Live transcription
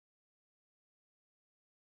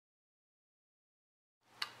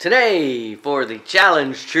Today, for the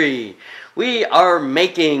challenge tree, we are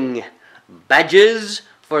making badges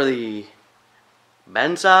for the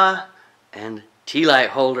Bandsaw and tea light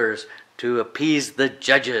holders to appease the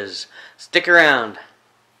judges. Stick around.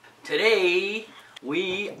 Today,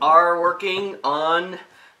 we are working on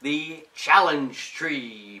the challenge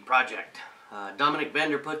tree project. Dominic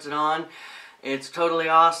Bender puts it on. It's totally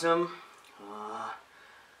awesome. I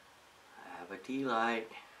have a tea light.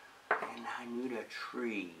 And I need a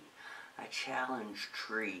tree, a challenge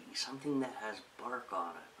tree, something that has bark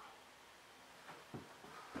on it.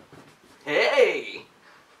 Hey,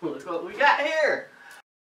 look what we got here.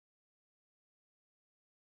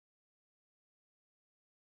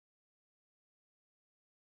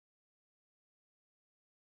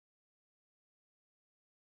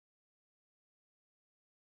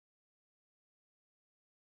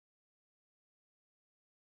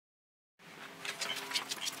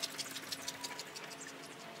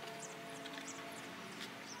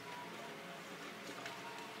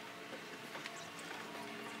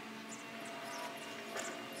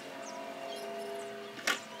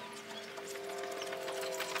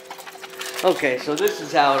 Okay, so this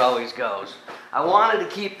is how it always goes. I wanted to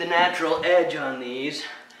keep the natural edge on these,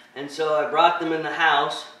 and so I brought them in the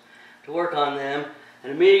house to work on them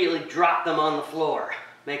and immediately dropped them on the floor,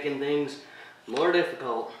 making things more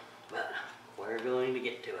difficult, but we're going to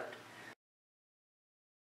get to it.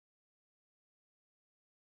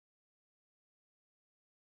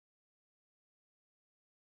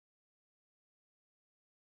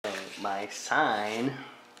 My sign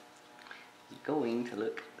is going to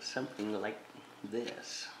look something like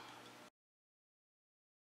this.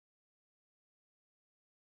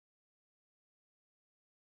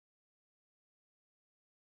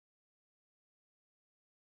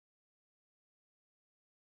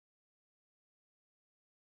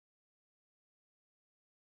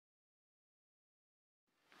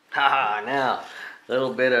 Haha, now a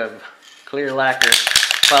little bit of clear lacquer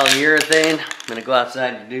polyurethane. I'm gonna go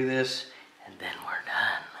outside to do this and then we're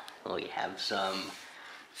done. We have some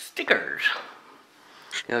stickers.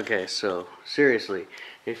 Okay, so seriously,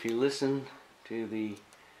 if you listen to the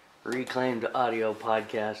Reclaimed Audio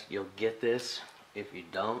podcast, you'll get this. If you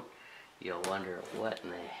don't, you'll wonder, what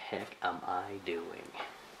in the heck am I doing?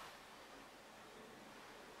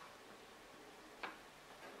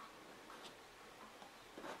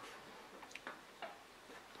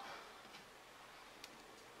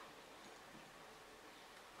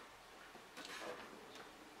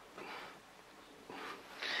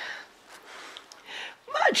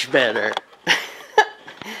 Much better.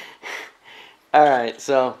 Alright,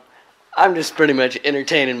 so I'm just pretty much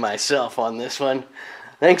entertaining myself on this one.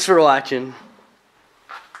 Thanks for watching.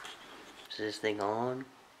 Is this thing on?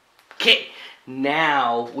 Okay,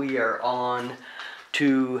 now we are on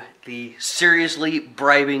to the seriously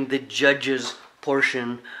bribing the judges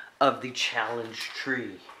portion of the challenge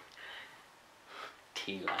tree.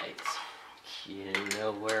 Tea lights. You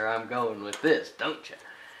know where I'm going with this, don't you?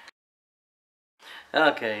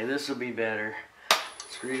 Okay, this will be better.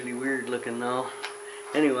 It's really weird looking though.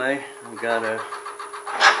 Anyway, I've got a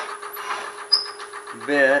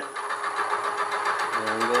bit. And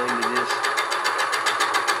I'm going to just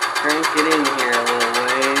crank it in here a little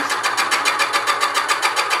ways.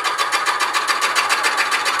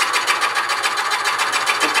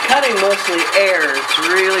 It's cutting mostly air. It's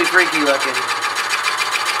really freaky looking.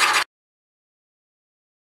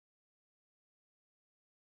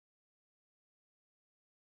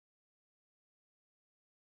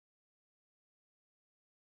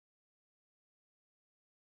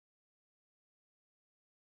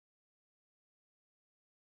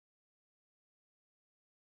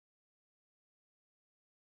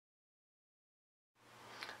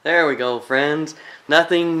 There we go, friends.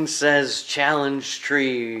 Nothing says challenge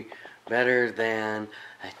tree better than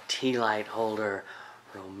a tea light holder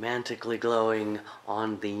romantically glowing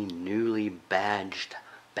on the newly badged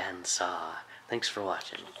Bandsaw. Thanks for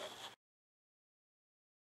watching.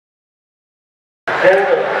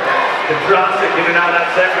 Trostic getting out of that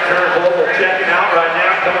second turn, Volvo checking out right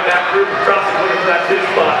now, coming back through. Trostic looking for that two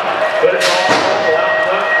spot. But